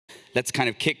let's kind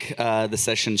of kick the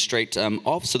session straight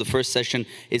off. So the first session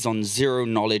is on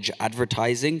zero-knowledge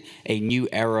advertising, a new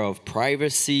era of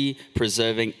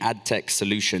privacy-preserving ad tech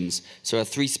solutions. So our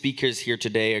three speakers here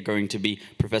today are going to be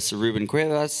Professor Ruben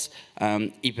Cuevas,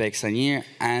 Ipek Sanyir,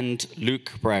 and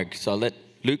Luc Bragg. So I'll let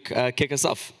Luc kick us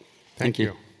off. Thank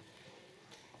you.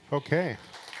 Okay.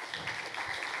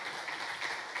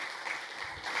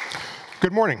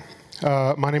 Good morning.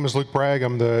 My name is Luc Bragg.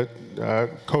 I'm the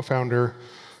co-founder,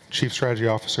 chief strategy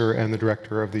officer, and the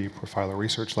director of the Profila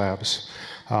Research Labs.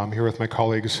 I'm here with my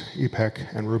colleagues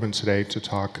Ipek and Ruben today to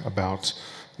talk about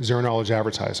zero-knowledge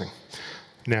advertising.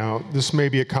 Now, this may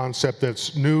be a concept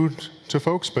that's new to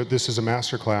folks, but this is a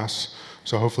masterclass.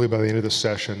 So hopefully by the end of this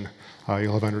session,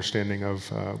 you'll have understanding of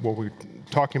what we're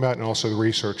talking about and also the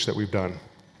research that we've done.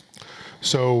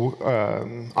 So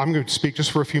I'm going to speak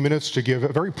just for a few minutes to give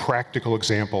a very practical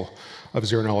example of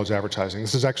zero-knowledge advertising.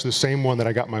 This is actually the same one that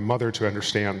I got my mother to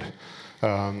understand,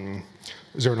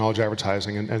 zero-knowledge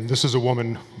advertising. And this is a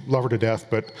woman, love her to death,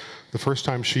 but the first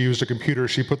time she used a computer,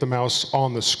 she put the mouse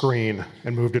on the screen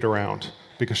and moved it around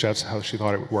because that's how she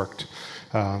thought it worked.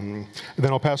 And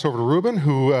then I'll pass over to Ruben,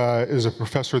 who is a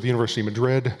professor at the University of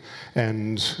Madrid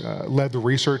and led the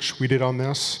research we did on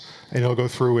this. And he'll go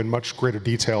through in much greater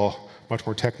detail, much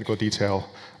more technical detail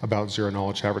about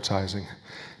zero-knowledge advertising.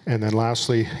 And then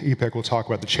lastly, Ipek will talk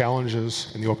about the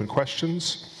challenges and the open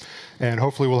questions. And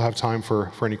hopefully we'll have time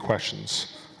for any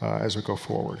questions as we go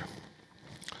forward.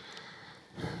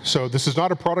 So this is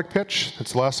not a product pitch.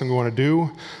 That's the last thing we want to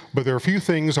do. But there are a few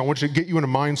things I want to get you in a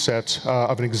mindset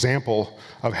of an example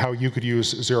of how you could use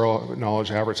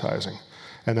zero-knowledge advertising.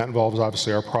 And that involves,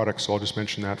 obviously, our products, so I'll just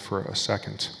mention that for a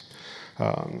second.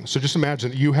 So just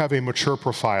imagine that you have a mature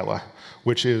Profila,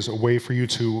 which is a way for you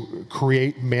to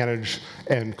create, manage,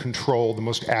 and control the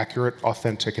most accurate,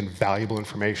 authentic, and valuable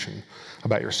information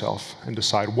about yourself, and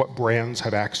decide what brands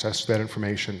have access to that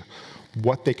information,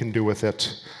 what they can do with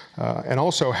it, and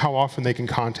also how often they can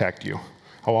contact you,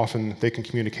 how often they can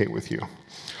communicate with you.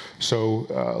 So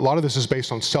a lot of this is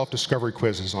based on self-discovery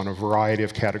quizzes on a variety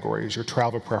of categories, your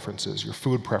travel preferences, your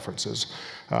food preferences,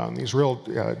 these real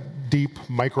deep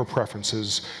micro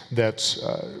preferences that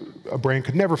a brand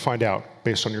could never find out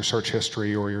based on your search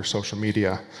history or your social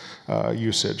media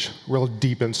usage. Real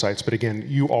deep insights, but again,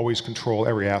 you always control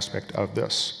every aspect of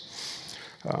this.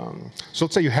 So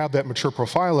let's say you have that mature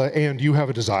Profila and you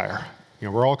have a desire. You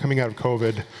know, we're all coming out of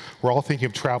COVID. We're all thinking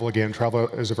of travel again. Travel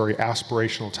is a very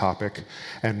aspirational topic.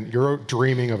 And you're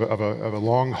dreaming of a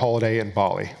long holiday in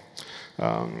Bali.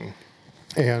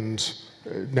 And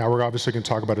now we're obviously going to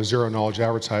talk about a zero-knowledge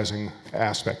advertising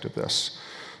aspect of this.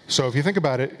 So if you think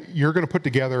about it, you're going to put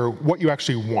together what you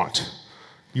actually want.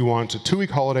 You want a 2-week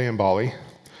holiday in Bali.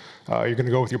 You're going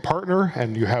to go with your partner,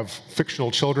 and you have fictional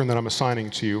children that I'm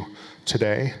assigning to you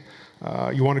today.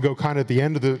 You want to go kind of at the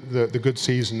end of the good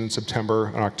season in September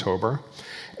and October.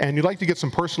 And you'd like to get some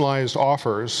personalized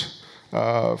offers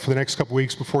for the next couple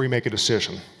weeks before you make a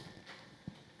decision.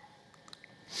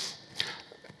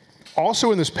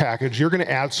 Also in this package, you're going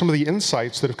to add some of the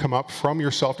insights that have come up from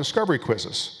your self-discovery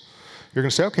quizzes. You're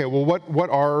going to say, okay, well, what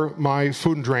are my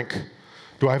food and drink?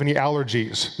 Do I have any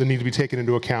allergies that need to be taken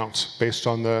into account based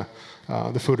on the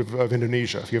food of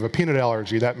Indonesia? If you have a peanut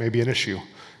allergy, that may be an issue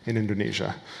in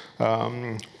Indonesia.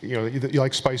 You know, you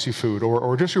like spicy food,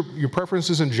 or just your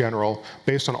preferences in general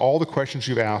based on all the questions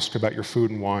you've asked about your food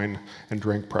and wine and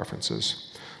drink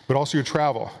preferences. But also your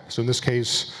travel. So in this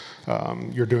case,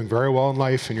 you're doing very well in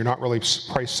life and you're not really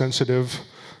price sensitive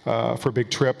for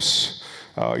big trips.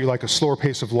 You like a slower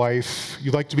pace of life. You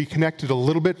like to be connected a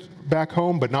little bit back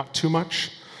home, but not too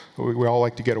much. We all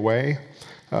like to get away.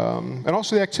 And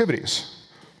also the activities.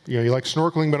 You know, you like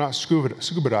snorkeling, but not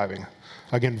scuba diving.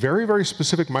 Again, very, very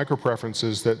specific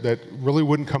micro-preferences that really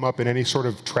wouldn't come up in any sort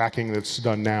of tracking that's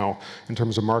done now in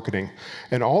terms of marketing.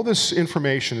 And all this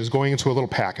information is going into a little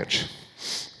package.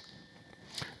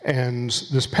 And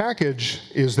this package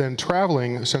is then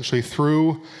traveling essentially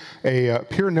through a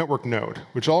peer network node,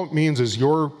 which all it means is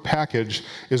your package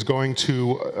is going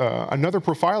to another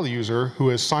Profila user who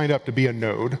has signed up to be a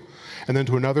node, and then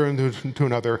to another and to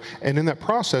another. And in that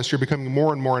process, you're becoming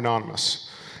more and more anonymous.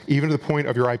 Even to the point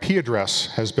of your IP address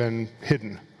has been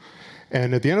hidden.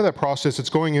 And at the end of that process, it's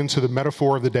going into the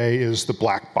metaphor of the day is the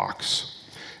black box.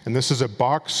 And this is a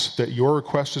box that your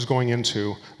request is going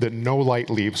into that no light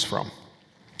leaves from,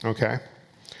 okay?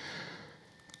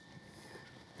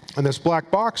 And this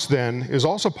black box then is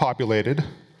also populated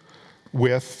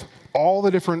with all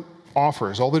the different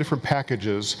offers, all the different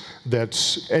packages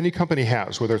that any company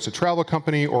has, whether it's a travel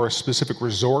company or a specific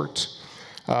resort,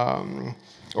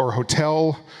 or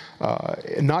hotel,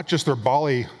 not just their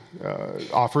Bali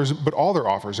offers, but all their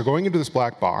offers are going into this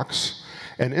black box.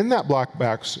 And in that black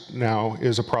box now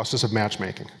is a process of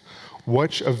matchmaking.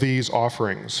 Which of these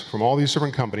offerings from all these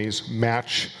different companies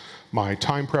match my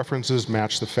time preferences,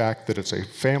 match the fact that it's a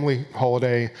family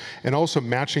holiday, and also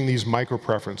matching these micro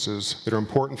preferences that are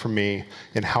important for me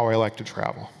in how I like to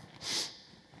travel.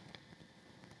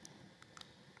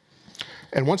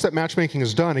 And once that matchmaking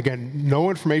is done, again, no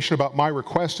information about my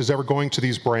request is ever going to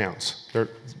these brands.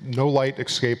 No light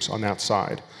escapes on that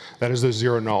side. That is the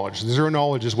zero knowledge. The zero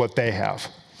knowledge is what they have.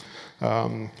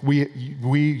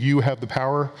 You have the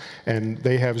power, and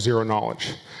they have zero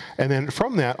knowledge. And then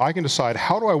from that, I can decide,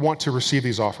 how do I want to receive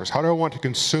these offers? How do I want to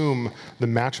consume the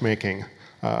matchmaking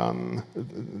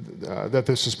that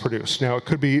this has produced? Now, it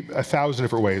could be 1,000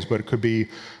 different ways, but it could be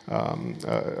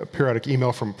a periodic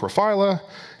email from Profila.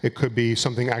 It could be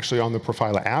something actually on the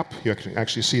Profila app. You can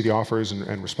actually see the offers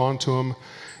and respond to them.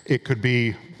 It could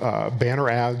be banner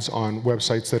ads on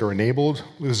websites that are enabled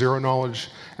with zero knowledge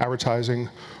advertising.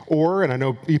 Or, and I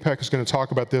know EPEC is going to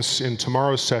talk about this in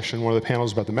tomorrow's session, one of the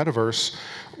panels about the metaverse,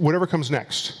 whatever comes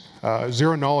next.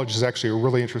 Zero knowledge is actually a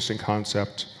really interesting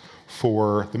concept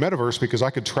for the metaverse, because I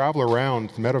could travel around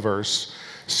the metaverse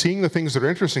seeing the things that are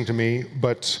interesting to me,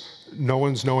 but no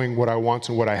one's knowing what I want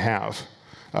and what I have.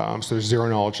 So there's zero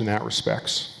knowledge in that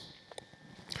respects.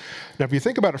 Now, if you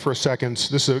think about it for a second,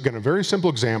 this is, again, a very simple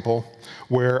example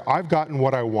where I've gotten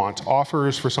what I want,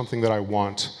 offers for something that I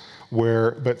want,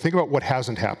 but think about what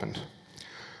hasn't happened.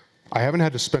 I haven't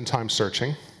had to spend time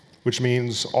searching, which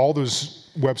means all those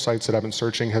websites that I've been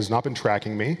searching has not been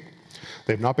tracking me.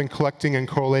 They've not been collecting and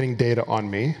collating data on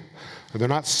me. They're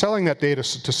not selling that data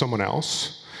to someone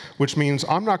else, which means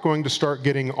I'm not going to start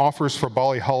getting offers for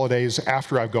Bali holidays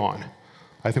after I've gone.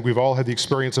 I think we've all had the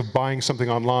experience of buying something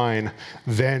online,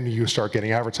 then you start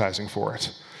getting advertising for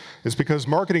it. It's because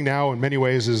marketing now in many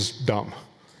ways is dumb.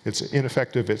 It's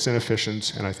ineffective, it's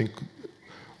inefficient, and I think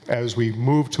as we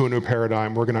move to a new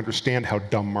paradigm, we're going to understand how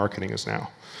dumb marketing is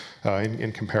now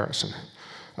in comparison.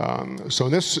 So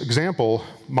in this example,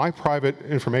 my private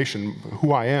information,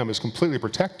 who I am, is completely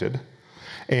protected,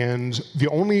 and the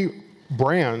only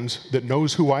brand that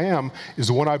knows who I am is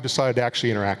the one I've decided to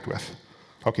actually interact with.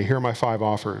 Okay, here are my 5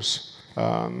 offers.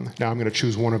 Now I'm going to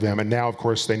choose one of them, and now, of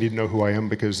course, they need to know who I am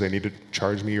because they need to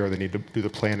charge me or they need to do the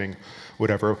planning,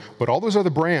 whatever. But all those other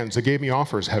brands that gave me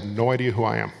offers have no idea who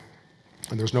I am,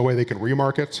 and there's no way they can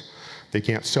remarket. They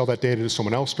can't sell that data to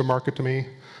someone else to market to me.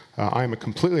 I am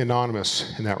completely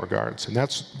anonymous in that regards, and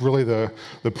that's really the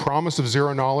promise of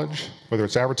zero knowledge, whether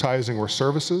it's advertising or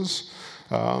services,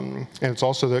 and it's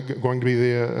also going to be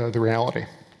the reality.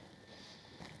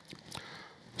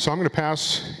 So I'm going to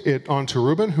pass it on to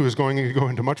Ruben, who is going to go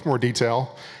into much more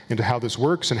detail into how this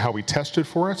works and how we tested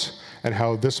for it, and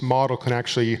how this model can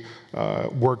actually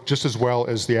work just as well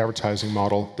as the advertising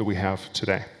model that we have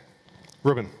today.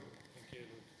 Ruben.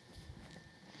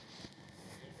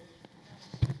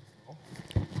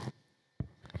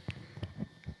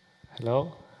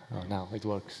 Hello? Oh, now it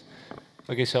works.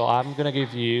 Okay, so I'm going to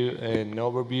give you an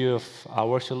overview of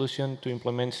our solution to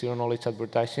implement zero-knowledge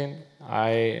advertising.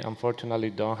 I unfortunately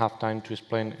don't have time to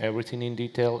explain everything in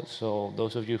detail, so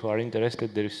those of you who are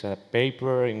interested, there is a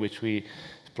paper in which we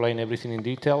explain everything in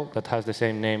detail that has the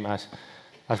same name as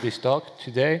this talk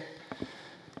today.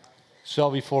 So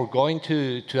before going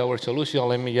to our solution,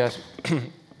 let me just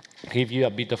give you a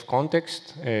bit of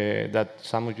context that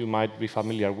some of you might be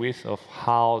familiar with of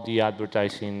how the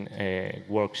advertising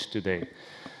works today.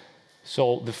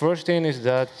 So the first thing is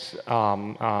that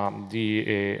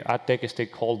the adtech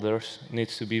stakeholders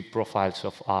needs to be profiles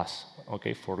of us,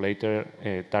 okay, for later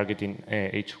targeting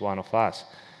each one of us.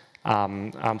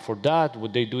 And for that,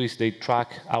 what they do is they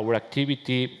track our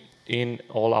activity in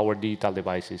all our digital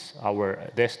devices, our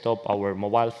desktop, our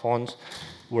mobile phones,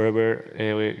 wherever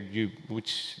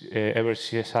whichever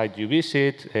site you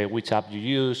visit, which app you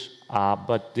use,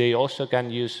 but they also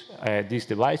can use these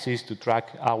devices to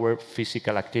track our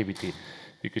physical activity,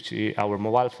 because our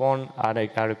mobile phone are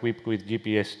equipped with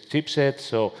GPS chipsets,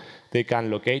 so they can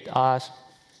locate us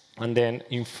and then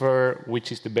infer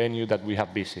which is the venue that we have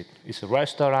visited. It's a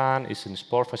restaurant, it's a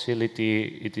sport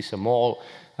facility, it is a mall,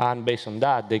 and based on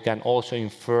that, they can also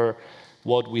infer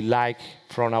what we like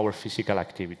from our physical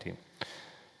activity.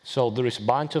 So there is a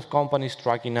bunch of companies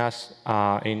tracking us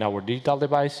in our digital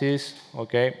devices,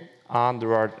 okay? And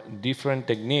there are different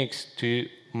techniques to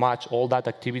match all that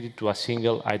activity to a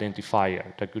single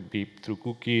identifier. That could be through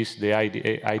cookies, the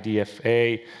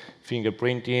IDFA,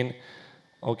 fingerprinting,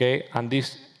 okay? And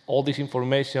all this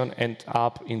information ends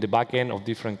up in the back end of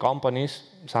different companies.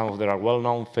 Some of them are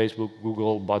well-known, Facebook,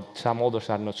 Google, but some others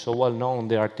are not so well-known.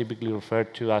 They are typically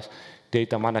referred to as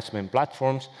data management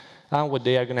platforms. And what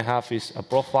they are going to have is a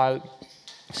profile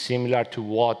similar to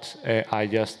what I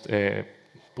just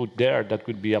put there. That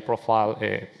could be a profile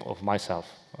of myself.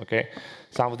 Okay,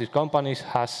 some of these companies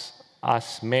has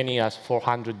as many as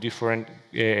 400 different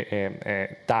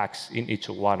tags in each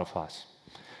one of us.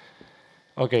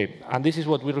 Okay, and this is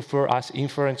what we refer as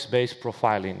inference-based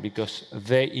profiling, because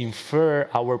they infer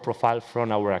our profile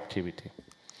from our activity.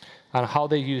 And how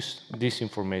they use this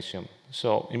information.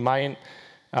 So in mine,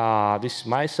 this is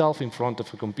myself in front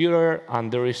of a computer,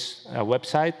 and there is a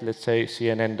website, let's say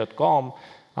cnn.com,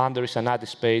 and there is an ad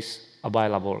space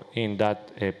available in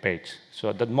that page. So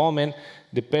at that moment,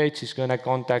 the page is going to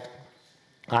contact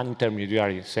an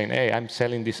intermediary saying, hey, I'm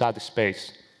selling this ad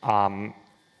space.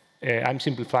 I'm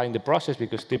simplifying the process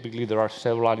because typically there are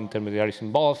several intermediaries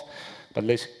involved, but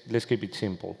let's keep it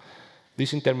simple.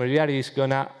 This intermediary is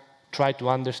going to try to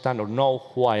understand or know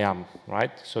who I am,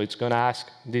 right? So it's going to ask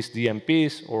these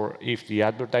DMPs, or if the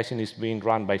advertising is being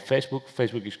run by Facebook,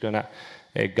 Facebook is going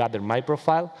to gather my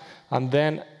profile. And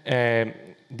then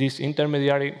this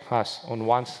intermediary has on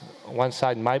one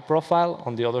side my profile,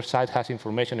 on the other side has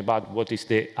information about what is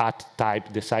the ad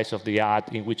type, the size of the ad,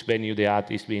 in which venue the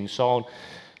ad is being shown.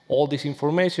 All this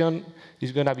information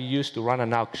is going to be used to run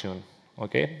an auction,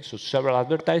 okay? So several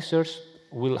advertisers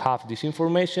will have this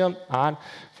information, and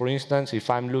for instance, if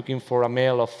I'm looking for a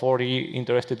male of 40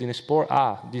 interested in sport,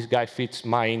 this guy fits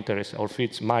my interest or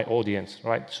fits my audience,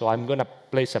 right? So I'm going to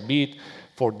place a bid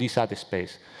for this ad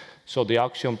space. So the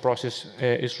auction process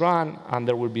is run, and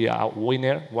there will be a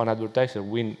winner, one advertiser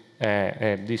win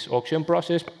this auction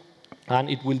process, and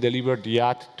it will deliver the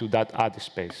ad to that ad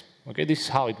space. Okay, this is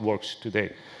how it works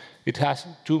today. It has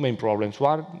two main problems.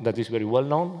 One that is very well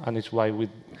known, and it's why we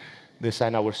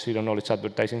design our zero-knowledge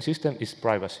advertising system, is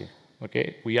privacy.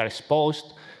 Okay, we are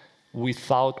exposed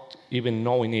without even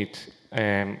knowing it.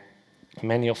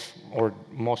 Many of, or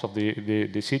most of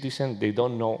the citizens, they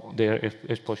don't know their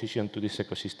exposition to this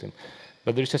ecosystem.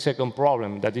 But there is a second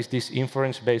problem, that is this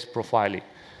inference-based profiling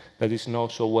that is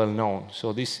not so well known.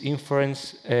 So these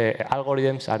inference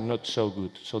algorithms are not so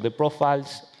good. So the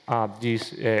profiles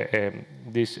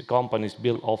these companies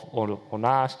build on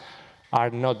us are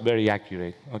not very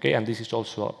accurate, okay? And this is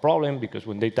also a problem, because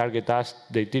when they target us,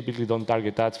 they typically don't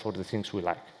target us for the things we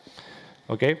like,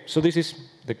 okay? So this is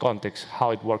the context,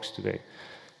 how it works today.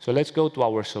 So let's go to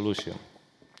our solution.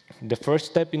 The first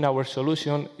step in our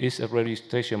solution is a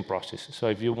registration process. So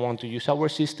if you want to use our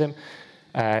system,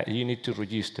 you need to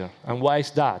register. And why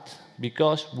is that?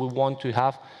 Because we want to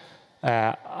have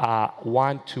a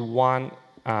one-to-one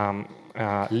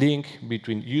link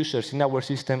between users in our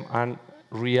system and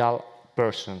real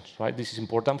persons, right? This is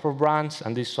important for brands,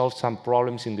 and this solves some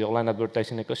problems in the online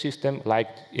advertising ecosystem, like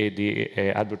the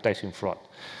advertising fraud.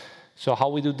 So how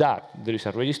we do that? There is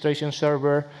a registration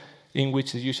server in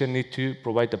which the user needs to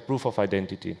provide a proof of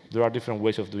identity. There are different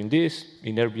ways of doing this.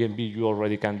 In Airbnb, you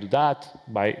already can do that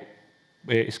by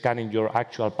scanning your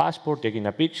actual passport, taking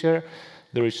a picture.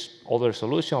 There is other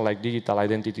solutions like digital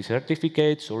identity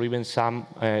certificates, or even some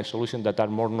solutions that are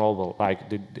more novel, like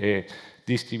the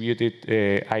distributed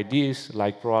IDs,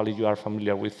 like probably you are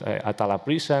familiar with Atala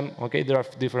Prism. Okay, there are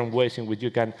different ways in which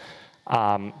you can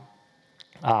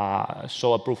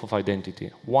show a proof of identity.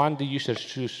 One, the user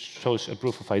shows a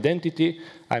proof of identity.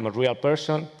 I'm a real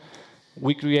person.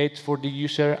 We create for the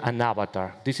user an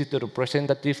avatar. This is the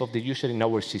representative of the user in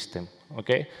our system.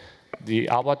 Okay, the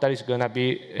avatar is going to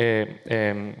be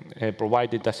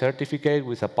provided a certificate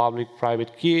with a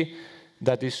public-private key.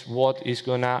 That is what is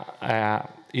going to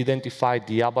identify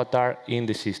the avatar in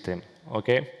the system.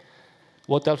 Okay,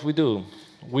 what else we do?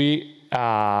 We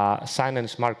sign a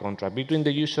smart contract between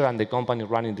the user and the company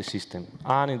running the system.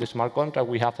 And in the smart contract,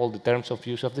 we have all the terms of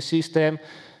use of the system,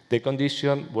 the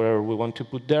condition where we want to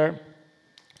put there.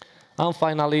 And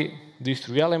finally, these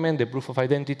three elements, the proof of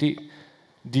identity,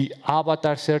 the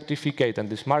avatar certificate, and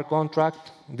the smart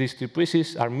contract, these three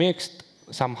pieces are mixed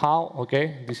somehow.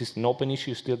 Okay, this is an open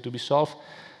issue still to be solved.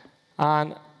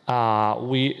 And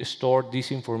we store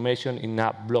this information in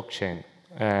a blockchain.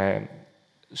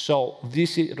 So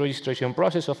this registration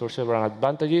process offers several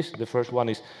advantages. The first one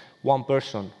is one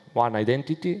person, one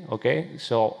identity. Okay,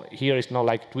 so here is not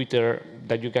like Twitter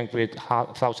that you can create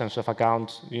thousands of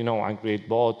accounts, you know, and create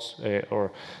bots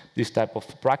or this type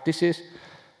of practices.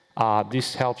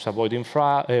 This helps avoiding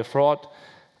fraud.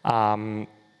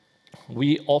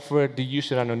 We offer the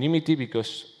user anonymity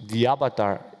because the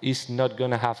avatar is not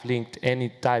going to have linked any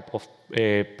type of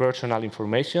personal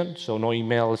information, so no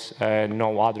emails,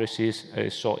 no addresses,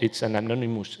 so it's an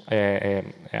anonymous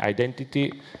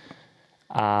identity.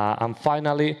 And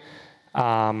finally,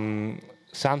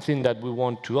 something that we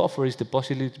want to offer is the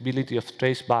possibility of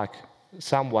trace back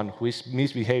someone who is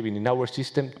misbehaving in our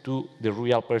system to the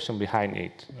real person behind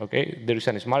it. Okay, there is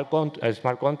a smart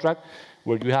contract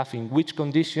where you have in which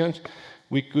conditions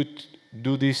we could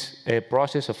do this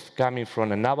process of coming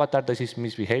from an avatar that is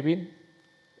misbehaving,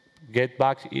 get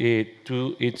back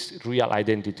to its real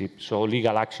identity. So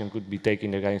legal action could be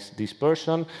taken against this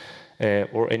person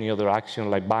or any other action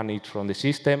like ban it from the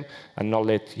system and not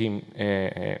let him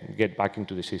get back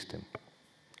into the system.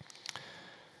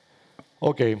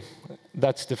 Okay,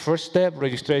 that's the first step,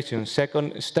 registration.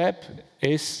 Second step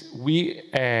is we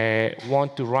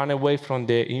want to run away from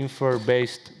the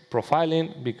infer-based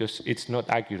profiling because it's not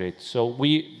accurate. So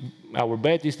our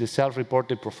bet is the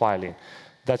self-reported profiling.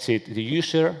 That's it. The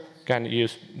user can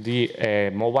use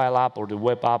the mobile app or the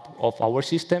web app of our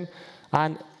system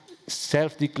and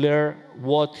self-declare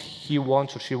what he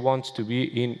wants or she wants to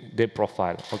be in the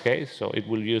profile. Okay, so it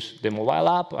will use the mobile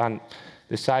app and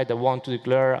decide I want to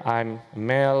declare I'm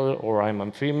male or I'm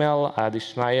a female, this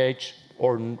is my age,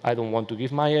 or I don't want to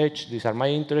give my age, these are my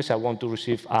interests, I want to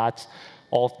receive ads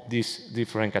of these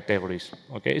different categories.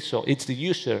 Okay, so it's the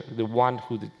user, the one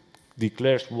who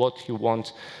declares what he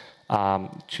wants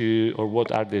to, or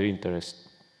what are their interests.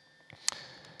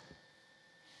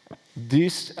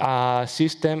 This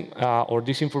system or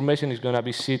this information is going to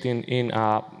be sitting in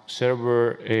a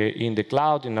server in the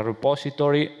cloud, in a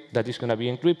repository that is going to be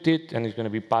encrypted and is going to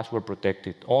be password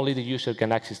protected. Only the user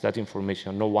can access that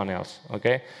information, no one else.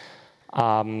 Okay.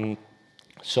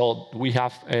 So we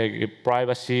have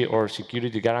privacy or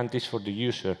security guarantees for the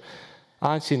user.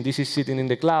 And since this is sitting in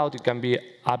the cloud, it can be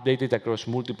updated across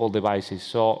multiple devices.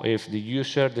 So if the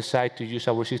user decides to use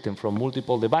our system from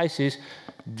multiple devices,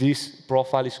 this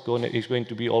profile is going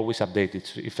to be always updated.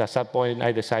 So if at some point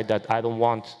I decide that I don't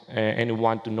want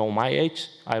anyone to know my age,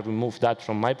 I remove that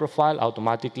from my profile,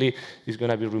 automatically it's going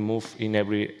to be removed in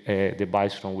every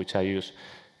device from which I use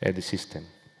the system.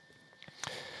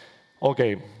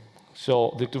 Okay.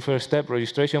 So the two first steps,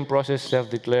 registration process,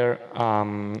 self-declare,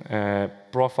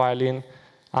 profiling,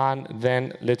 and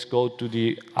then let's go to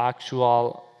the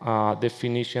actual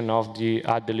definition of the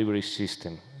ad delivery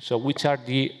system. So which are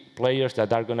the players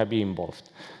that are going to be involved?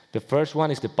 The first one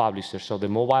is the publisher, so the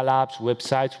mobile apps,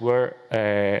 websites where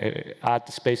ad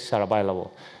spaces are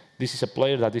available. This is a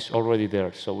player that is already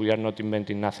there, so we are not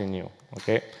inventing nothing new.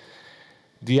 Okay.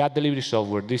 The ad delivery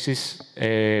software, this is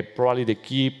probably the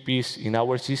key piece in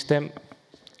our system,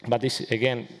 but this,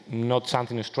 again, not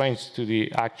something strange to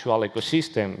the actual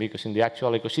ecosystem, because in the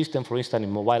actual ecosystem, for instance, in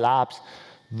mobile apps,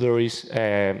 there is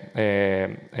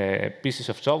pieces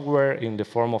of software in the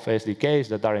form of SDKs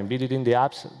that are embedded in the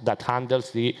apps that handles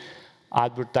the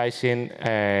advertising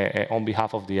on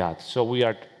behalf of the ads. So we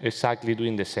are exactly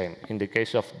doing the same. In the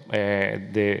case of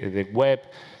the web,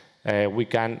 we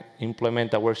can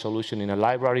implement our solution in a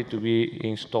library to be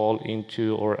installed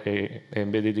into or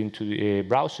embedded into the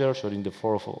browsers or in the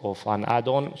form of an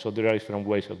add-on. So there are different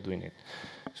ways of doing it.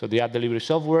 So the ad delivery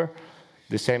software,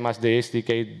 the same as the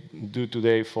SDK do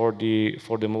today for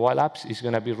the mobile apps, is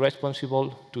going to be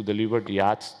responsible to deliver the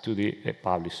ads to the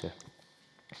publisher.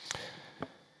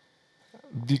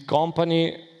 The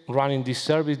company running this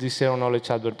service, this zero-knowledge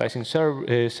advertising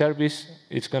service,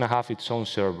 it's going to have its own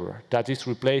server that is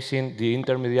replacing the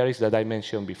intermediaries that I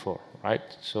mentioned before, right?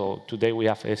 So today we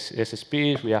have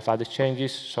SSPs, we have ad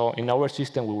exchanges. So in our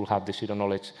system, we will have the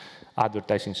zero-knowledge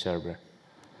advertising server.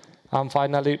 And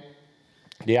finally,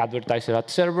 the advertiser ad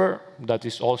server that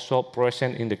is also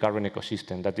present in the current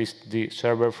ecosystem. That is the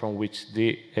server from which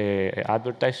the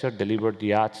advertiser delivers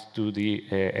the ads to the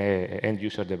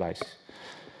end-user device.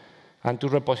 And two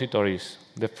repositories.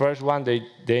 The first one, the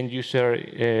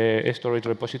end-user storage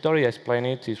repository, I explained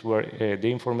it, is where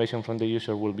the information from the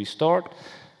user will be stored.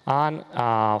 And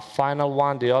final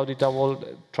one, the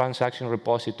auditable transaction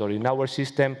repository. In our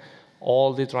system,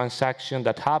 all the transactions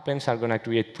that happens are going to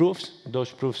create proofs. Those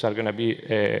proofs are going to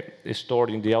be stored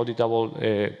in the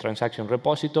auditable transaction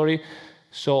repository.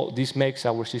 So this makes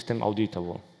our system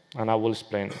auditable. And I will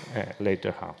explain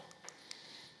later how.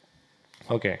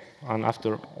 Okay, and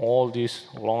after all this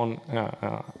long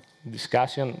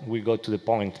discussion, we go to the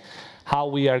point, how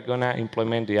we are going to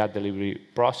implement the ad delivery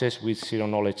process with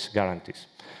zero-knowledge guarantees.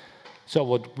 So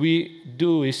what we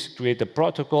do is create a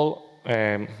protocol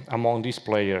among these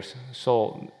players.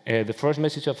 So the first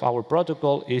message of our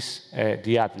protocol is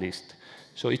the ad list.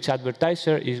 So each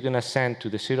advertiser is going to send to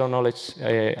the zero-knowledge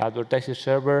advertiser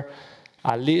server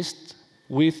a list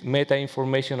with meta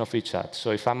information of each ad.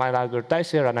 So if I'm an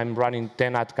advertiser and I'm running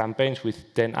 10 ad campaigns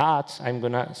with 10 ads, I'm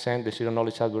going to send the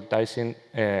zero-knowledge advertising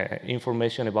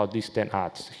information about these 10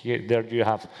 ads. There you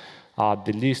have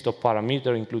the list of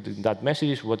parameters included in that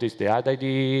message, what is the ad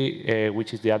ID,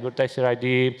 which is the advertiser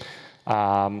ID,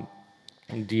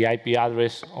 the IP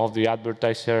address of the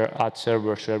advertiser ad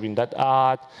server serving that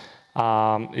ad.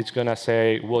 It's going to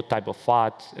say what type of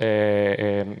ad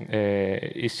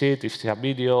is it, if it's a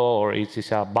video or if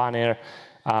it's a banner.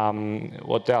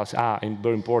 What else? And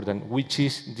very important, which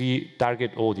is the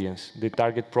target audience, the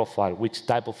target profile, which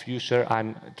type of user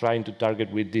I'm trying to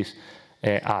target with this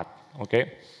ad,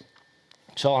 okay?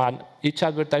 So each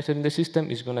advertiser in the system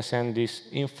is going to send this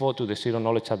info to the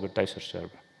zero-knowledge advertiser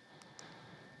server.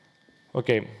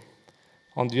 Okay,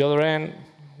 on the other end,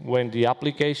 when the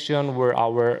application where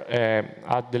our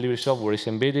ad delivery software is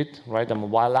embedded, right, a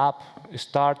mobile app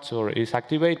starts or is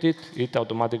activated, it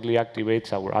automatically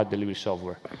activates our ad delivery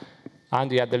software.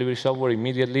 And the ad delivery software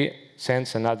immediately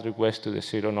sends an ad request to the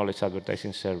zero-knowledge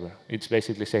advertising server. It's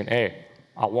basically saying, hey,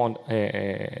 I want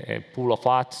a pool of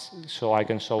ads so I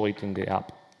can show it in the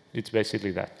app. It's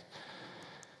basically that.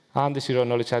 And the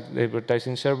zero-knowledge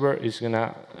advertising server is going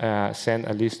to send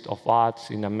a list of ads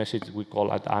in a message we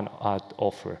call an ad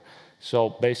offer. So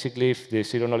basically, if the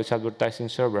zero-knowledge advertising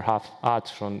server have ads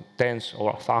from tens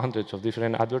or hundreds of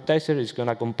different advertisers, it's going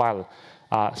to compile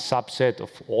a subset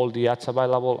of all the ads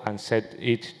available and set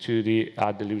it to the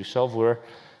ad delivery software.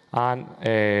 And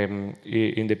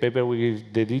in the paper, we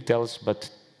give the details, but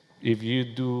if you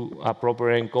do a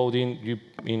proper encoding,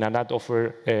 in an ad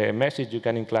offer message, you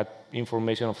can include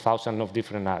information of thousands of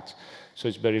different ads. So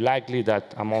it's very likely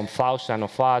that among thousands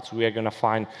of ads, we are going to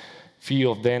find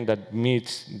few of them that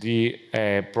meets the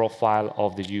profile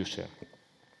of the user.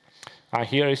 And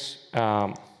here is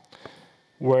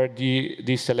where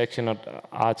this selection of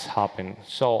ads happen.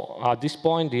 So at this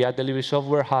point, the ad delivery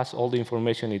software has all the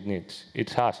information it needs. It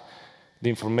has the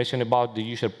information about the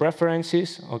user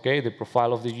preferences, okay, the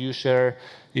profile of the user,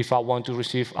 if I want to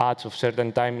receive ads of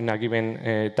certain time in a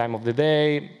given time of the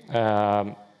day.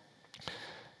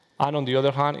 And on the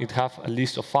other hand, it has a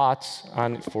list of ads,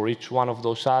 and for each one of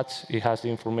those ads, it has the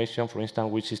information, for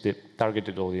instance, which is the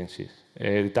targeted audiences,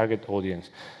 the target audience.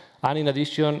 And in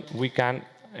addition, we can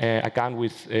account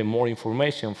with more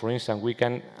information. For instance, we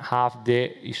can have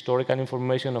the historical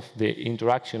information of the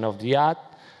interaction of the ad,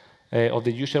 of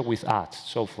the user with ads.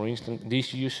 So, for instance,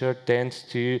 this user tends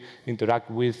to interact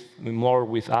more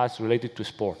with ads related to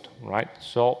sport, right?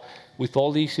 So, with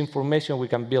all this information, we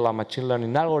can build a machine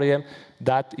learning algorithm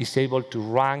that is able to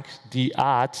rank the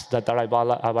ads that are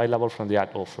available from the ad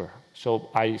offer. So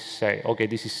I say, okay,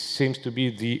 this seems to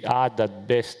be the ad that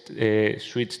best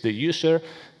suits the user,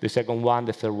 the second one,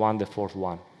 the third one, the fourth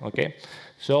one, okay?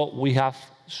 So we have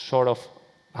sort of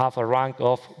a rank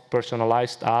of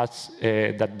personalized ads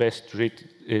that best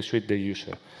suit the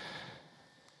user.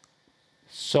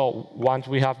 So once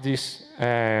we have this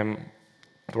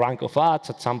rank of ads,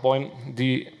 at some point,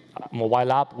 the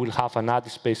mobile app will have an ad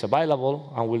space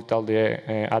available and will tell the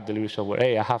ad delivery software,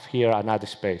 hey, I have here an ad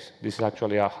space. This is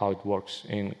actually how it works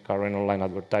in current online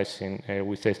advertising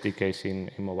with SDKs in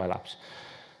mobile apps.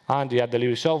 And the ad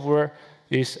delivery software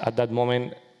is, at that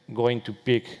moment, going to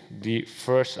pick the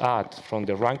first ad from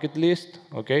the ranked list,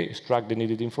 okay, extract the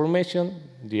needed information,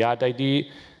 the ad ID,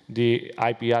 the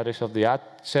IP address of the ad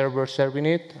server serving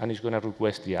it, and it's going to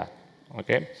request the ad,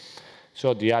 okay?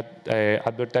 So the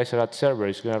advertiser ad server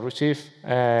is going to receive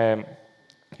the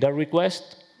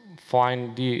request,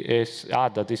 find the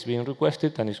ad that is being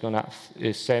requested, and it's going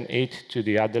to send it to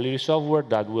the ad delivery software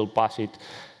that will pass it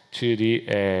to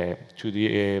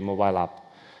the mobile app.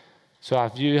 So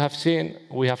as you have seen,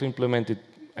 we have implemented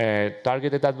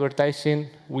targeted advertising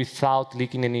without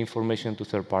leaking any information to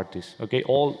third parties. Okay,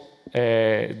 all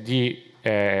the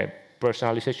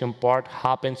personalization part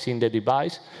happens in the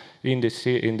device, in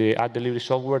the ad delivery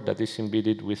software that is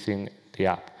embedded within the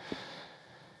app.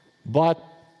 But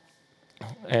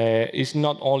it's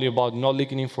not only about not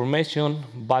leaking information,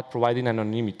 but providing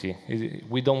anonymity.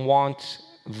 We don't want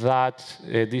that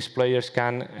these players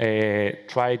can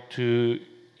try to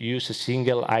use a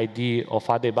single ID of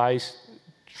a device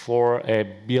for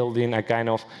building a kind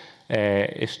of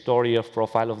a story of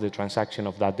profile of the transaction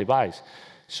of that device.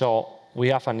 So we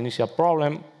have an initial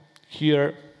problem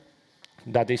here.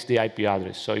 That is the IP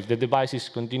address. So if the device is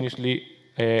continuously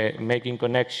making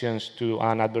connections to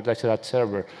an advertiser ad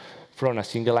server from a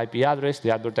single IP address,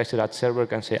 the advertiser ad server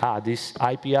can say, this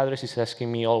IP address is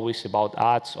asking me always about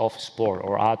ads of sport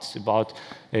or ads about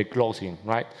clothing,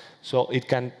 right? So it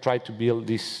can try to build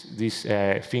this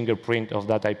fingerprint of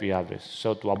that IP address.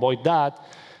 So to avoid that,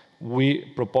 we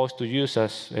propose to use,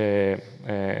 as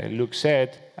Luke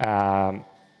said,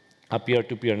 a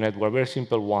peer-to-peer network, a very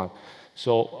simple one.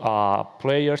 So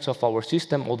players of our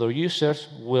system, other users,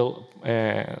 will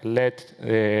let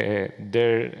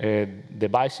their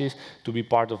devices to be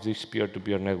part of this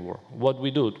peer-to-peer network. What we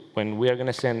do when we are going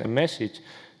to send a message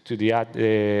to the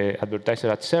advertiser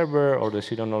ad server or the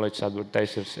zero-knowledge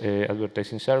advertisers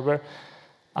advertising server,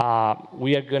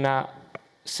 we are going to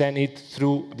send it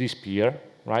through this peer.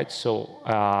 Right? So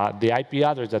the IP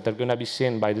address that are going to be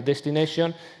sent by the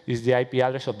destination is the IP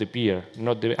address of the peer,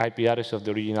 not the IP address of the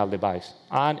original device.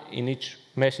 And in each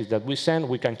message that we send,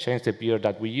 we can change the peer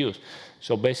that we use.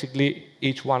 So basically,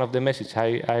 each one of the messages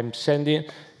I'm sending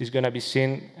is going to be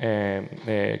seen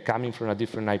coming from a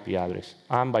different IP address.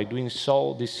 And by doing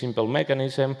so, this simple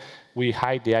mechanism, we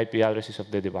hide the IP addresses of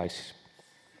the devices.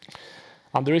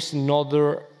 And there is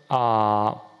another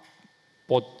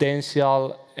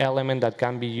potential element that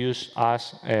can be used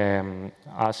as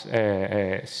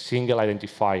a single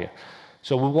identifier.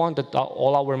 So we want that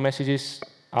all our messages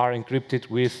are encrypted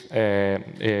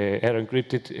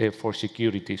for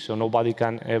security, so nobody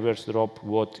can ever drop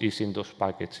what is in those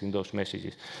packets, in those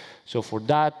messages. So for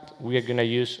that, we are going to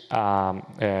use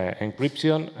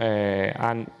encryption,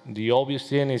 and the obvious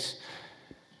thing is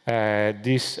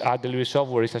this ad delivery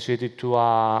software is associated to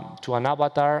an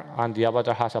avatar, and the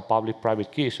avatar has a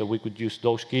public-private key, so we could use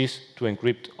those keys to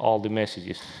encrypt all the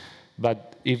messages.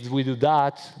 But if we do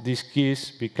that, these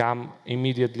keys become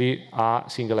immediately a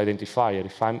single identifier.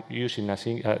 If I'm using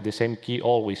the same key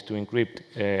always to encrypt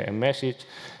a message,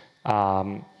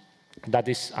 that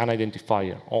is an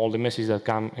identifier. All the messages that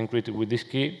come encrypted with this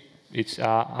key, it's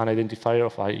an identifier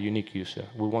of a unique user.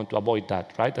 We want to avoid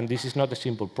that, right? And this is not a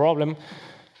simple problem.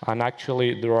 And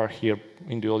actually, there are here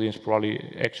in the audience probably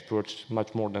experts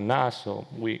much more than us, so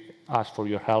we ask for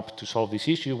your help to solve this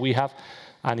issue. We have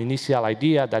an initial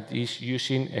idea that is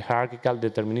using a hierarchical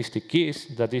deterministic keys,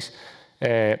 that is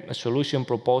a solution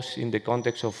proposed in the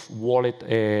context of wallet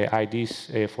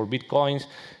IDs for Bitcoins,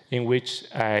 in which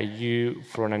you,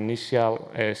 from an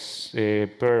initial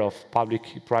pair of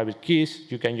public-private keys,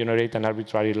 you can generate an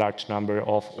arbitrarily large number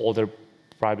of other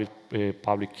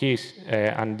public keys,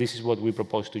 and this is what we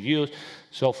propose to use.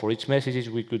 So for each message,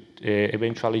 we could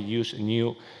eventually use a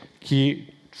new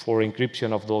key for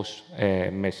encryption of those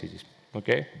messages.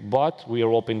 Okay, but we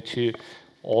are open to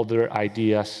other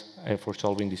ideas for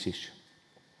solving this issue.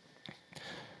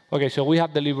 Okay, so we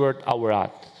have delivered our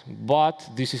ad, but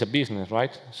this is a business,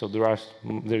 right? So there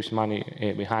is money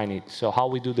behind it. So how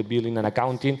we do the billing and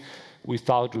accounting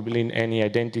without revealing any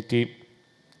identity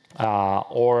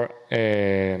or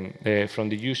from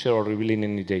the user or revealing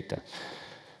any data?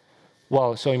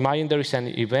 Well, so imagine there is an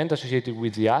event associated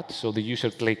with the ad, so the user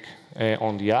click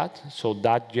on the ad, so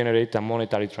that generates a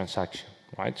monetary transaction,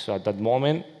 right? So at that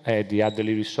moment, the ad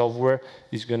delivery software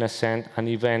is going to send an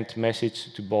event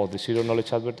message to both the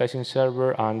zero-knowledge advertising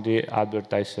server and the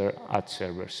advertiser ad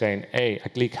server, saying, hey, a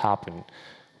click happened,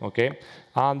 okay?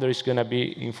 And there is going to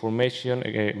be information,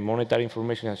 monetary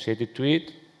information associated to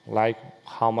it, like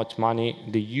how much money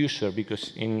the user,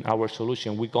 because in our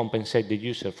solution we compensate the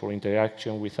user for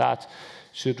interaction with ads,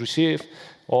 should receive,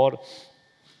 or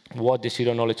what the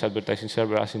zero-knowledge advertising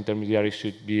server as intermediary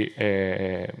should be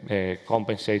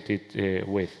compensated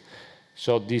with.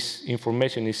 So this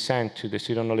information is sent to the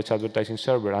zero-knowledge advertising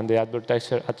server, and the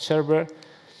advertiser ad server,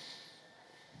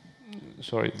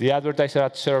 the advertiser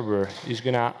ad server is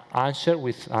going to answer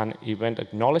with an event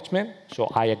acknowledgement. So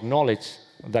I acknowledge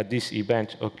that this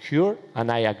event occurred,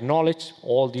 and I acknowledge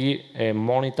all the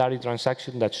monetary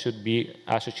transactions that should be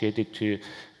associated to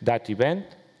that event.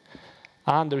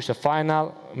 And there is a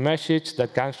final message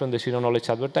that comes from the zero-knowledge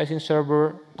advertising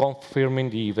server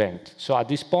confirming the event. So at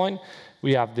this point,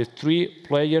 we have the three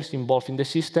players involved in the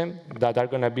system that are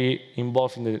going to be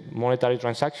involved in the monetary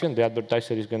transaction. The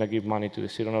advertiser is going to give money to the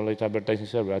zero-knowledge advertising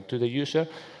server and to the user,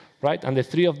 right? And the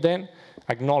three of them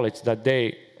acknowledge that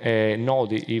they know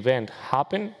the event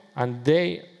happened, and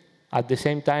they, at the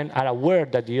same time, are aware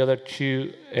that the other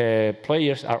two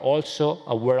players are also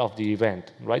aware of the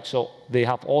event, right? So they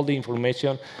have all the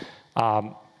information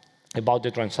about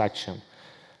the transaction.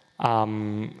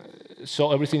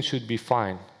 So everything should be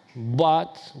fine.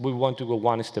 But we want to go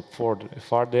one step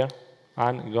further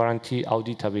and guarantee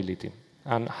auditability.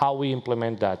 And how we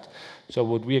implement that? So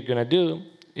what we are going to do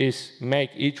is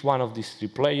make each one of these three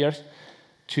players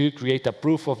to create a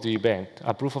proof of the event,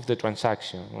 a proof of the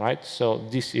transaction, right? So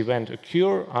this event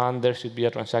occurred, and there should be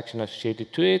a transaction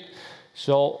associated to it.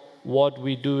 So what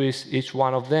we do is each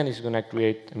one of them is going to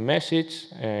create a message,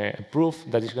 a proof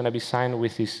that is going to be signed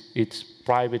with its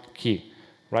private key,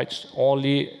 right? So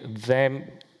only them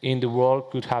in the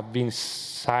world could have been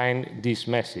signed this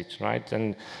message, right?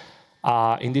 And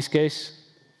in this case,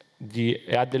 the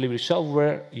ad delivery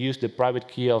software use the private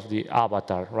key of the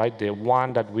avatar, right? The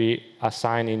one that we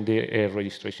assign in the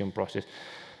registration process.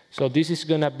 So this is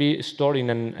going to be stored in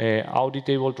an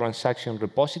auditable transaction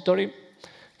repository.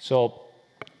 So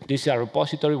this is a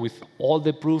repository with all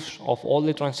the proofs of all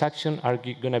the transactions are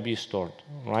going to be stored,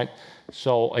 right?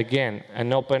 So again,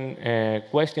 an open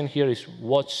question here is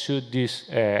what should this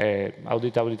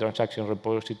auditable transaction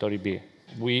repository be?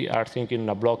 We are thinking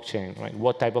a blockchain, right?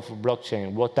 What type of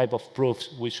blockchain, what type of proofs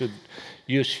we should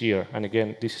use here? And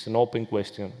again, this is an open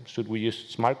question. Should we use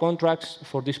smart contracts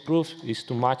for these proofs? Is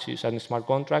too much use a smart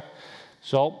contract?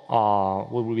 So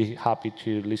we will be happy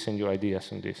to listen to your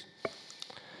ideas on this.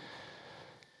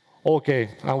 Okay,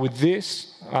 and with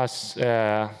this, as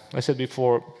I said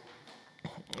before,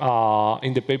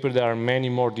 in the paper there are many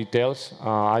more details.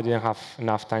 I didn't have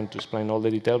enough time to explain all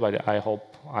the details, but I hope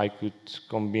I could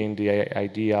convey the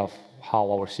idea of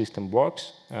how our system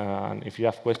works. And if you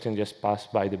have questions, just pass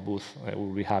by the booth. I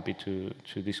will be happy to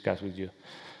discuss with you.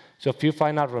 So a few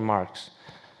final remarks.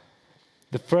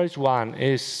 The first one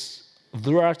is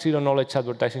there are zero-knowledge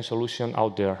advertising solutions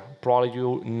out there. Probably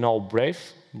you know Brave.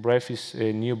 Brave is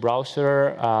a new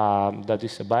browser that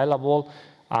is available,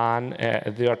 and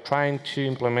they are trying to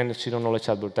implement zero-knowledge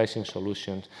advertising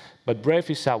solutions. But Brave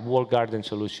is a walled garden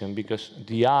solution because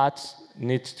the ads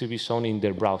needs to be shown in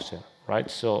their browser, right?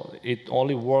 So it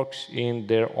only works in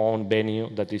their own venue,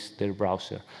 that is their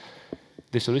browser.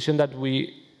 The solution that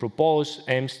we propose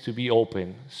aims to be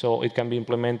open, so it can be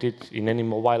implemented in any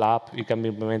mobile app, it can be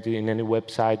implemented in any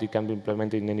website, it can be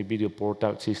implemented in any video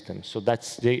portal system. So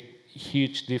that's the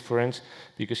huge difference,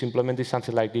 because implementing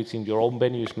something like this in your own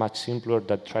venue is much simpler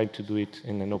than trying to do it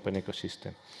in an open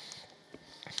ecosystem.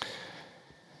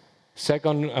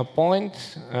 Second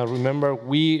point, remember,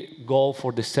 we go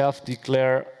for the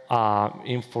self-declare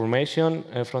information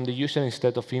from the user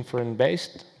instead of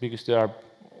inference-based, because there are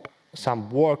some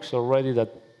works already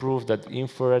that prove that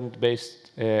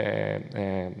inference-based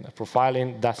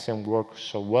profiling doesn't work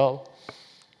so well.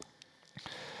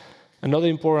 Another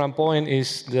important point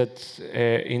is that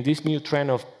in this new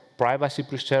trend of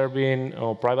privacy-preserving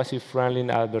or privacy-friendly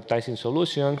advertising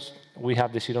solutions, we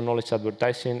have the zero-knowledge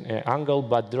advertising angle,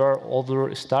 but there are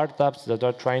other startups that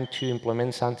are trying to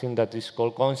implement something that is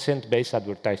called consent-based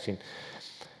advertising.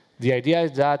 The idea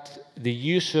is that the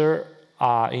user,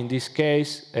 in this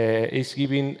case, is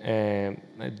given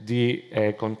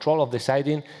the control of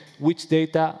deciding which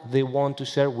data they want to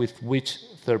share with which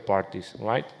third parties,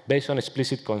 right? Based on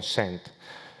explicit consent.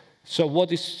 So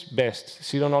what is best,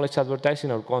 zero-knowledge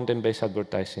advertising or content-based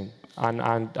advertising? And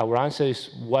our answer is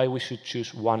why we should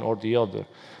choose one or the other.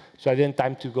 So I didn't have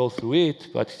time to go through it,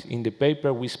 but in the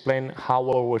paper we explain how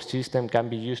our system can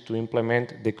be used to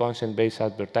implement the consent-based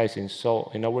advertising. So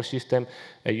in our system,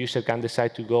 a user can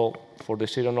decide to go for the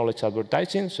zero-knowledge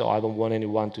advertising, so I don't want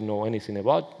anyone to know anything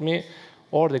about me,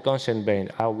 or the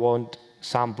consent-based. I want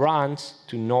some brands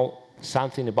to know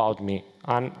something about me,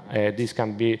 and this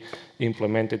can be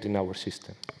implemented in our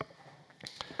system.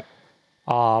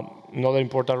 Another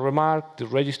important remark, the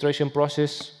registration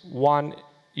process, one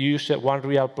user, one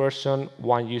real person,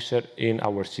 one user in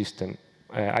our system.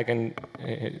 I can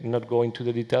not go into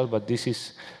the detail, but this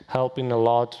is helping a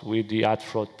lot with the ad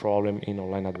fraud problem in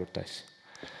online advertising.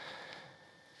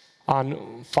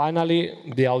 And finally,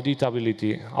 the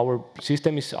auditability. Our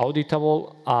system is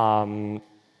auditable,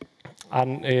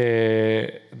 and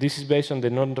this is based on the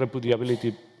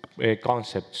non-repudiability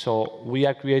concept. So we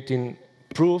are creating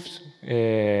proofs,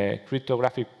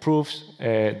 cryptographic proofs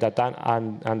that are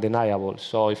undeniable.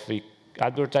 So if the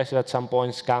advertiser at some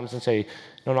point comes and say,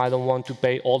 no, I don't want to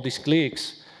pay all these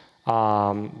clicks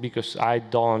because I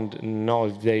don't know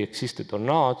if they existed or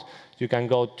not, you can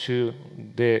go to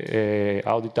the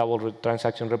auditable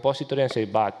transaction repository and say,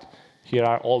 but here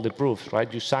are all the proofs,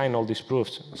 right? You sign all these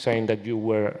proofs saying that you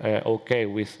were OK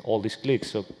with all these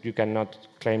clicks, so you cannot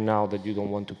claim now that you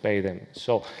don't want to pay them.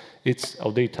 So it's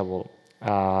auditable.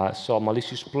 So a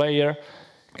malicious player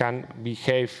can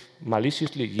behave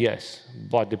maliciously, yes,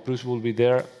 but the proofs will be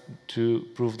there to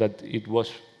prove that it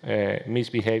was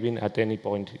misbehaving at any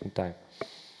point in time.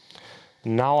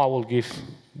 Now I will give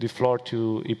the floor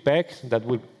to Ipek that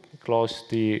will close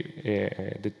the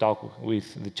talk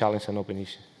with the challenge and open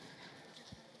issue.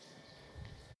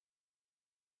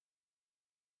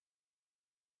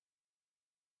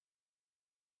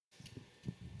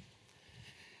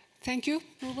 Thank you,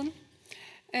 Ruben.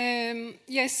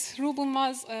 Yes, Ruben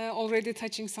was already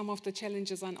touching some of the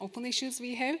challenges and open issues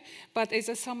we have, but as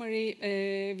a summary,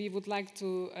 we would like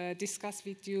to discuss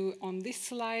with you on this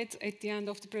slide at the end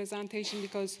of the presentation,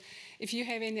 because if you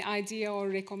have any idea or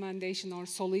recommendation or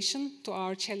solution to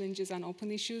our challenges and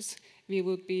open issues, we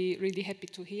would be really happy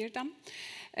to hear them.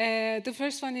 The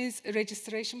first one is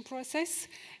registration process.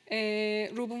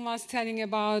 Ruben was telling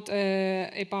about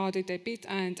it a bit,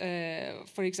 and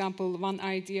for example, one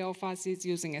idea of us is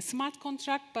using a smart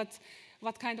contract, but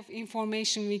what kind of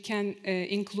information we can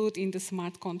include in the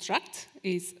smart contract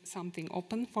is something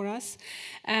open for us.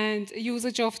 And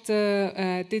usage of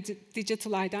the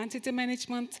digital identity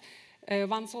management,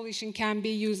 one solution can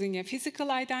be using a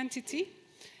physical identity,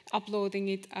 uploading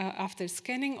it after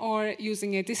scanning, or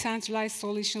using a decentralized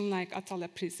solution like Atala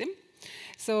Prism.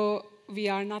 So we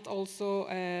are not also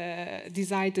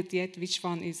decided yet which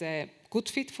one is a good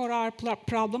fit for our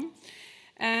problem.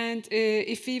 And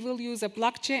if we will use a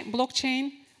blockchain, which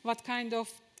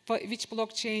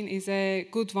blockchain is a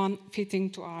good one fitting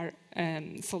to our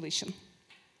solution.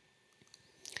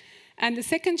 And the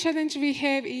second challenge we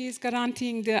have is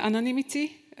guaranteeing the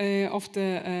anonymity of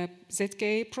the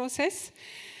ZKA process.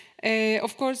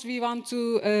 Of course, we want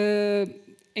to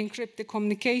encrypt the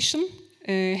communication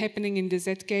happening in the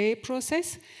ZKA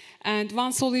process. And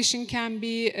one solution can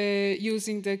be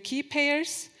using the key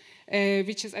pairs,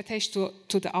 which is attached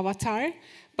to the avatar.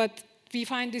 But we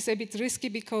find this a bit risky,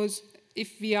 because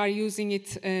if we are using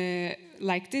it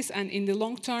like this, and in the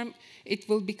long term, it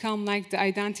will become like the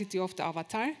identity of the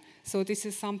avatar. So this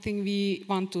is something we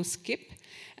want to skip.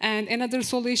 And another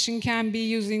solution can be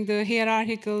using the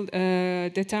hierarchical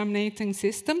determining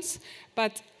systems.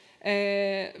 But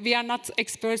we are not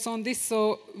experts on this,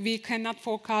 so we cannot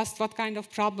forecast what kind of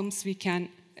problems we can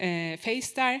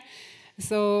face there.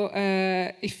 So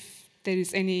if there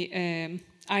is any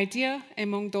idea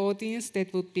among the audience,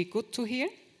 that would be good to hear.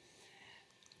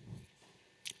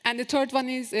 And the third one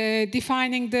is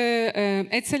defining the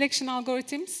ad selection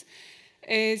algorithms.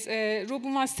 As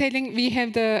Ruben was telling, we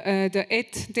have the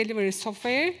ad delivery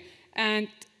software, and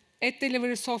ad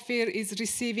delivery software is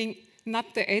receiving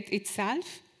not the ad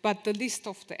itself, but the list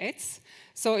of the ads.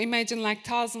 So imagine like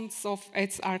thousands of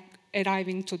ads are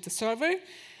arriving to the server,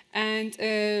 and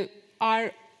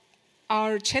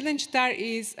our challenge there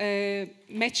is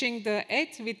matching the ad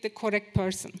with the correct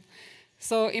person.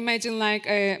 So imagine like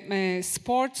a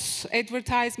sports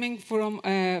advertisement from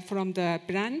a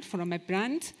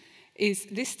brand is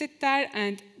listed there,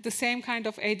 and the same kind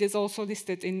of ad is also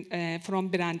listed from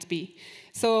brand B.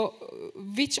 So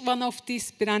which one of these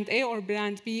brand A or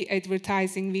brand B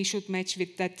advertising we should match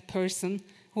with that person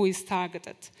who is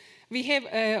targeted? We have,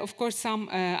 of course, some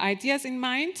ideas in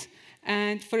mind.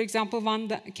 And for example, one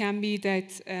that can be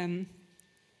that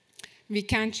we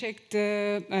can check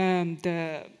the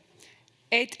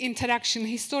ad interaction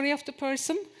history of the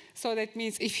person. So that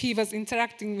means if he was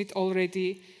interacting with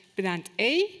already brand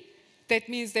A, that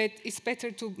means that it's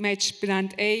better to match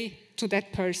brand A to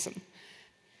that person.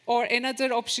 Or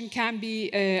another option can be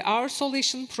our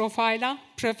solution, Profila,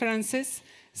 preferences.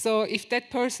 So if that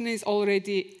person is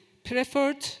already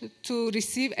preferred to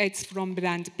receive ads from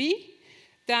brand B,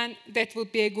 then that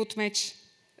would be a good match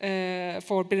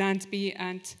for brand B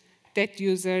and that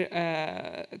user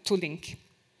to link.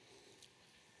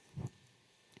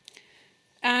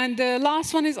 And the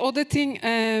last one is auditing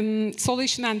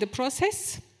solution and the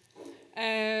process.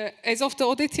 As of the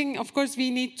auditing, of course, we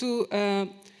need to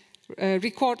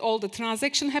record all the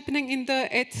transaction happening in the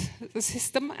ad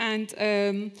system. And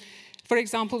for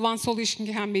example, one solution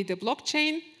can be the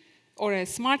blockchain or a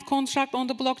smart contract on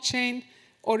the blockchain,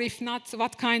 or if not,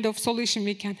 what kind of solution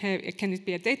we can have. Can it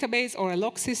be a database or a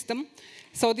log system?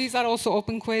 So these are also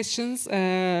open questions.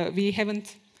 We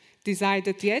haven't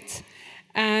decided yet.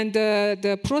 And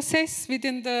the process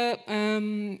within the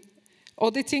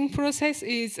auditing process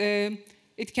is,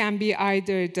 it can be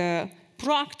either the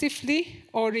proactively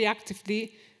or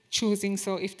reactively choosing.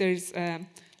 So if there's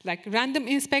like random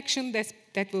inspection,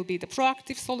 that will be the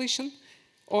proactive solution.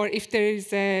 Or if there is,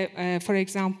 for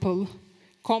example,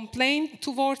 complaint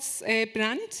towards a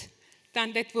brand,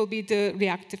 then that will be the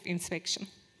reactive inspection.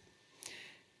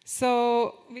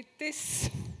 So with this,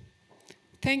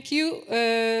 thank you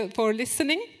for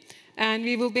listening. And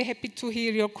we will be happy to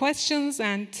hear your questions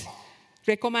and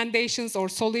recommendations or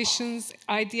solutions,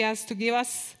 ideas to give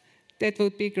us. That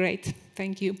would be great.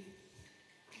 Thank you.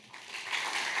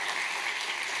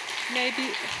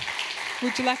 Maybe,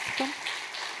 would you like to come?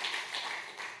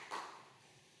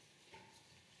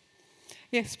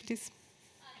 Yes, please.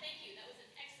 Thank you. That was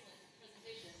an excellent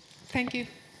presentation. Thank you.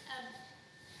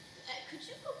 Could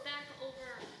you go back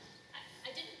over?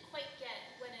 I didn't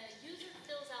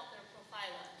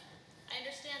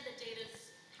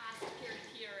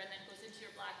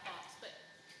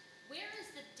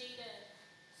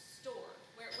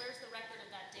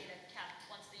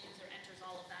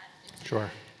Sure.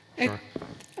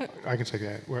 I can take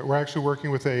that. We're actually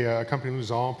working with a company in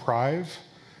Luzon, Prive,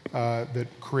 that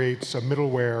creates a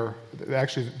middleware.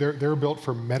 Actually, they're built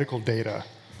for medical data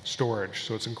storage.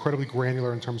 So it's incredibly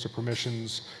granular in terms of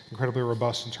permissions, incredibly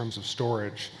robust in terms of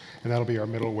storage, and that'll be our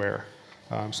middleware.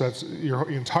 So that's your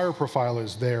entire profile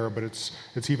is there, but it's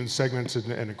even segmented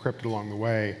and encrypted along the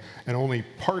way. And only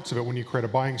parts of it, when you create a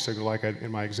buying signal, like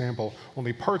in my example,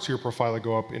 only parts of your profile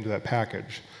go up into that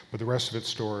package, but the rest of it's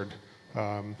stored.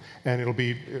 And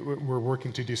we're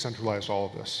working to decentralize all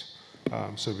of this.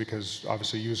 So because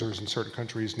obviously users in certain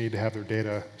countries need to have their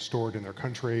data stored in their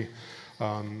country.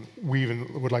 We even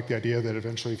would like the idea that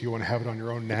eventually if you want to have it on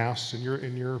your own NAS in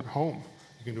your home,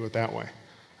 you can do it that way.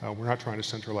 We're not trying to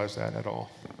centralize that at all.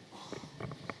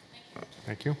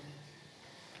 Thank you.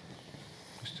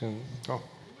 Question? Oh.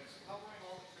 It's covering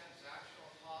all the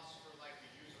transactional costs for like the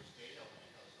user's data when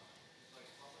it goes on. It's like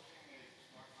publishing a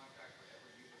smart contract for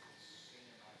every user is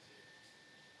synchronized.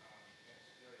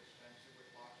 It's very expensive with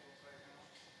blockchains right now.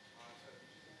 So if you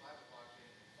use the private blockchain,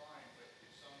 it's fine, but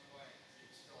at some point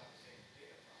you still have the same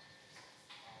data problem.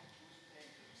 Who's paying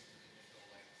for the user's initial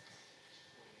like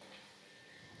putting in information?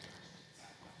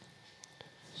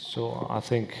 So I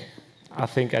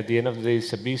think at the end of the day,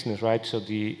 it's a business, right? So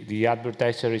the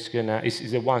advertiser is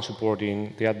the one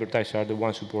supporting, the advertiser are the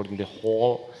one supporting the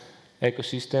whole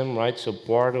ecosystem, right? So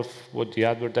part of what the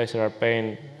advertisers are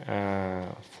paying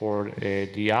for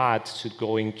the ads should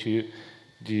go into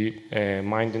the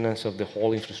maintenance of the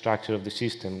whole infrastructure of the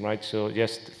system, right? So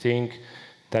just think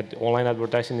that online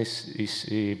advertising is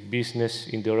a business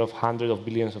in the order of hundreds of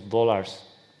billions of dollars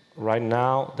right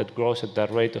now that grows at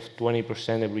that rate of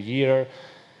 20% every year.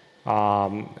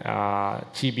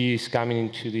 TV is coming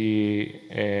into the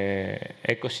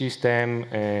ecosystem.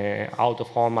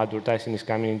 Out-of-home advertising is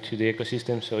coming into the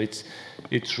ecosystem. So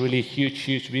it's really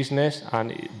huge business,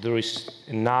 and there is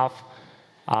enough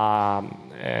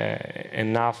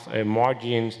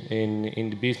margins in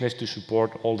the business to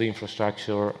support all the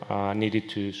infrastructure needed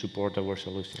to support our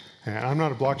solution. And I'm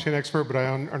not a blockchain expert, but I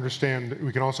understand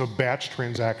we can also batch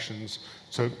transactions.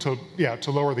 So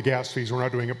to lower the gas fees, we're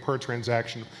not doing it per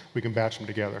transaction. We can batch them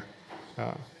together.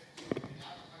 Well,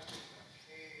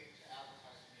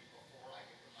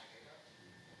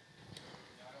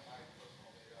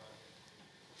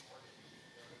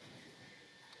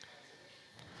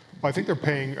 I think they're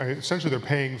paying. Essentially, they're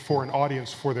paying for an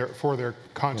audience for their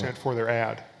content, for their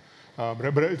ad.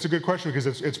 But it's a good question because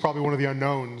it's probably one of the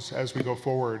unknowns as we go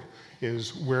forward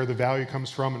is where the value comes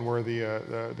from and where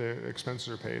the expenses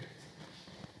are paid.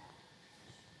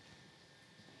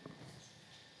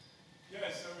 Yeah,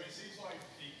 so it seems like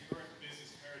the current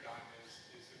business paradigm is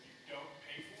if you don't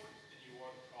pay for it, then you are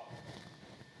the problem.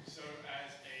 So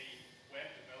as a web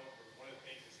developer, one of the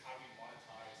things is how we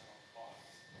monetize our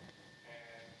products.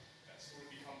 And that sort of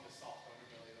becomes the soft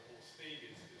underbelly of the whole thing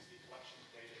is the collection of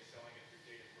data, selling it through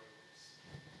data brokers.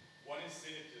 What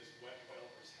incentive does web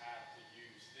developers have to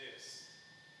use this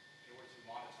in order to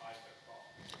monetize their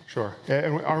product? Sure.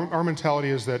 And our mentality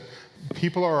is that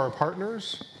people are our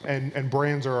partners and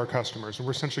brands are our customers. And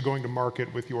we're essentially going to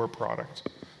market with your product.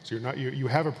 So you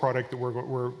have a product that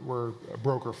we're a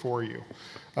broker for you.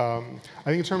 I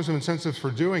think in terms of incentives for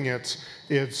doing it,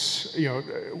 it's,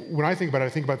 when I think about it, I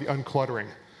think about the uncluttering.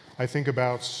 I think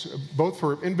about, both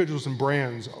for individuals and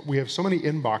brands, we have so many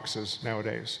inboxes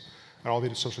nowadays. And all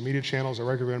the social media channels, a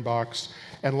regular inbox.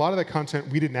 And a lot of that content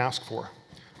we didn't ask for.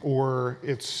 Or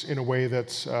it's in a way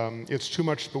that's it's too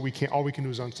much, but all we can do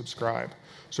is unsubscribe.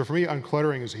 So for me,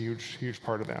 uncluttering is a huge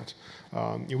part of that.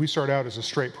 We start out as a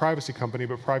straight privacy company,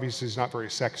 but privacy is not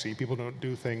very sexy. People don't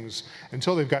do things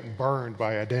until they've gotten burned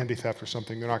by identity theft or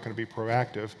something. They're not going to be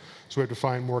proactive. So we have to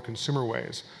find more consumer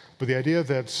ways. But the idea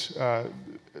that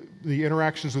the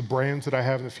interactions with brands that I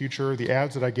have in the future, the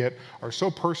ads that I get, are so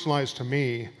personalized to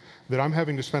me that I'm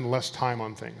having to spend less time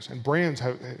on things. And brands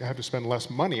have to spend less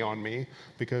money on me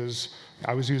because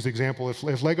I always use the example, if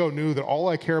Lego knew that all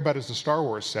I care about is the Star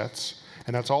Wars sets,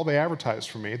 and that's all they advertise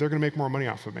for me, they're going to make more money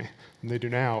off of me than they do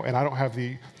now. And I don't have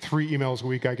the 3 emails a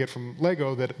week I get from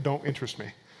Lego that don't interest me.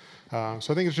 So I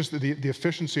think it's just the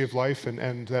efficiency of life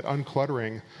and that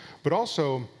uncluttering. But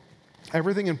also,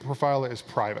 everything in Profila is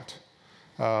private.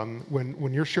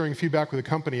 When you're sharing feedback with a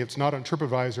company, it's not on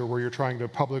TripAdvisor where you're trying to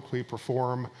publicly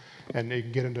perform and you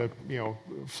can get into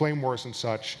flame wars and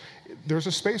such. There's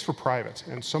a space for private,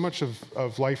 and so much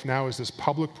of life now is this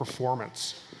public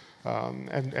performance.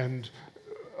 And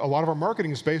a lot of our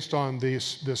marketing is based on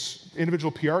this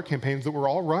individual PR campaigns that we're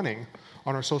all running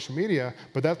on our social media,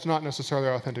 but that's not necessarily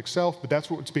our authentic self, but that's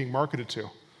what it's being marketed to.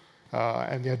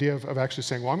 And the idea of actually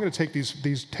saying, well, I'm going to take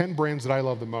these 10 brands that I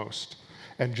love the most,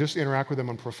 and just interact with them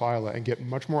on Profila and get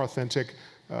much more authentic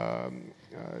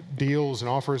deals and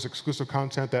offers, exclusive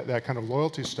content, that kind of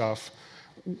loyalty stuff,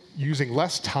 using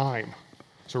less time.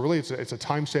 So really, it's a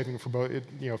time saving for both.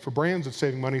 For brands, it's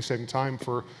saving money, saving time.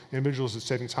 For individuals, it's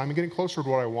saving time and getting closer to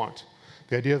what I want.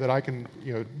 The idea that I can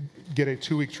get a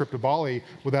 2-week trip to Bali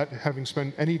without having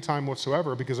spent any time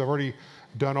whatsoever, because I've already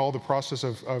done all the process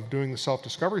of doing the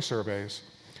self-discovery surveys.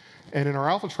 And in our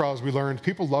alpha trials, we learned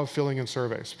people love filling in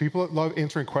surveys. People love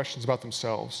answering questions about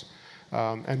themselves.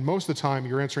 And most of the time,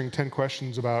 you're answering 10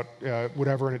 questions about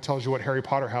whatever, and it tells you what Harry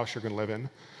Potter house you're going to live in.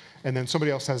 And then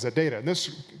somebody else has that data. In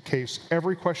this case,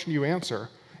 every question you answer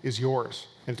is yours.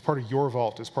 And it's part of your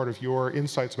vault. It's part of your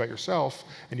insights about yourself,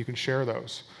 and you can share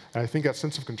those. And I think that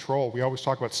sense of control, we always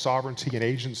talk about sovereignty and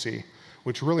agency,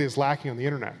 which really is lacking on the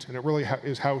internet. And it really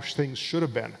is how things should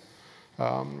have been.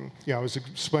 I was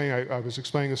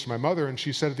explaining this to my mother, and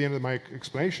she said at the end of my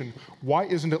explanation, why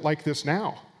isn't it like this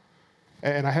now?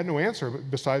 And I had no answer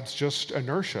besides just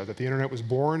inertia, that the internet was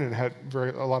born and had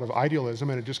a lot of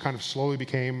idealism, and it just kind of slowly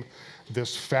became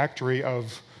this factory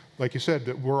of, like you said,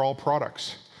 that we're all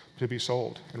products to be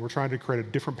sold. And we're trying to create a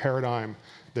different paradigm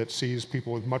that sees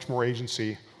people with much more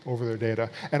agency over their data.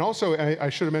 And also, I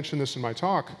should have mentioned this in my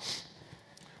talk,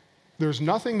 there's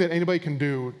nothing that anybody can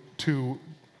do to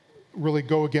really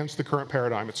go against the current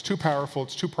paradigm. It's too powerful,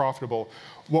 it's too profitable.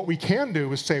 What we can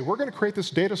do is say, we're going to create this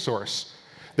data source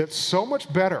that's so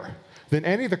much better than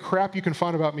any of the crap you can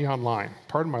find about me online,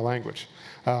 pardon my language,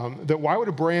 that why would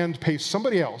a brand pay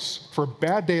somebody else for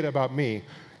bad data about me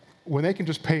when they can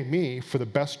just pay me for the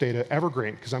best data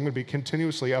evergreen, because I'm going to be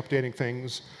continuously updating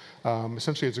things.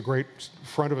 Essentially, it's a great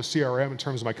front of a CRM in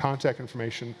terms of my contact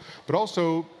information, but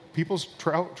also people's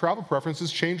travel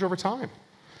preferences change over time.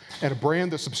 And a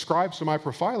brand that subscribes to my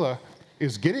Profila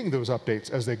is getting those updates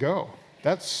as they go.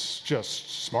 That's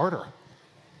just smarter.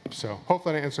 So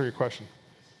hopefully I answered your question.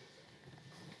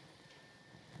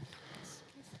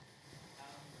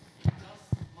 Does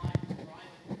my private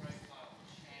profile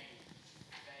change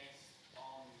based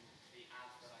on the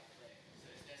ads that I click? So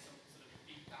is there some sort of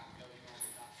feedback going on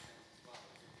in that sense as well?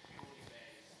 Is it purely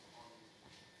based on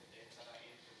the data that I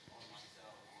input on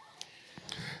myself?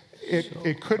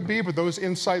 It could be, but those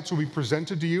insights will be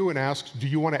presented to you and asked, do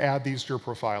you want to add these to your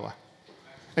Profila?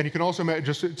 And you can also,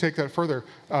 just to take that further,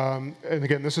 and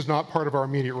again, this is not part of our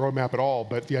immediate roadmap at all,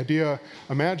 but the idea,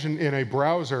 imagine in a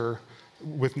browser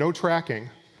with no tracking,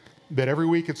 that every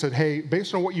week it said, hey,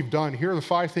 based on what you've done, here are the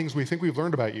 5 things we think we've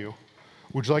learned about you.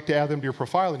 Would you like to add them to your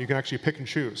profile? And you can actually pick and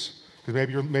choose. Because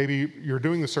maybe you're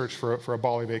doing the search for a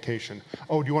Bali vacation.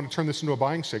 Oh, do you want to turn this into a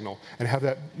buying signal and have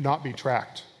that not be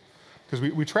tracked?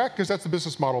 Because we track because that's the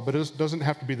business model, but it doesn't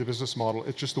have to be the business model.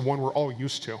 It's just the one we're all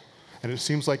used to. And it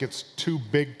seems like it's too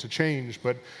big to change,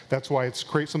 but that's why it's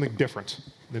create something different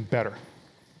and better.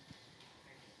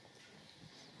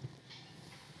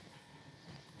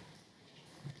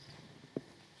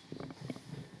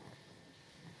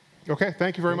 Okay,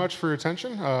 thank you very much for your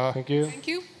attention. Thank you. Thank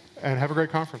you. And have a great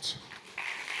conference.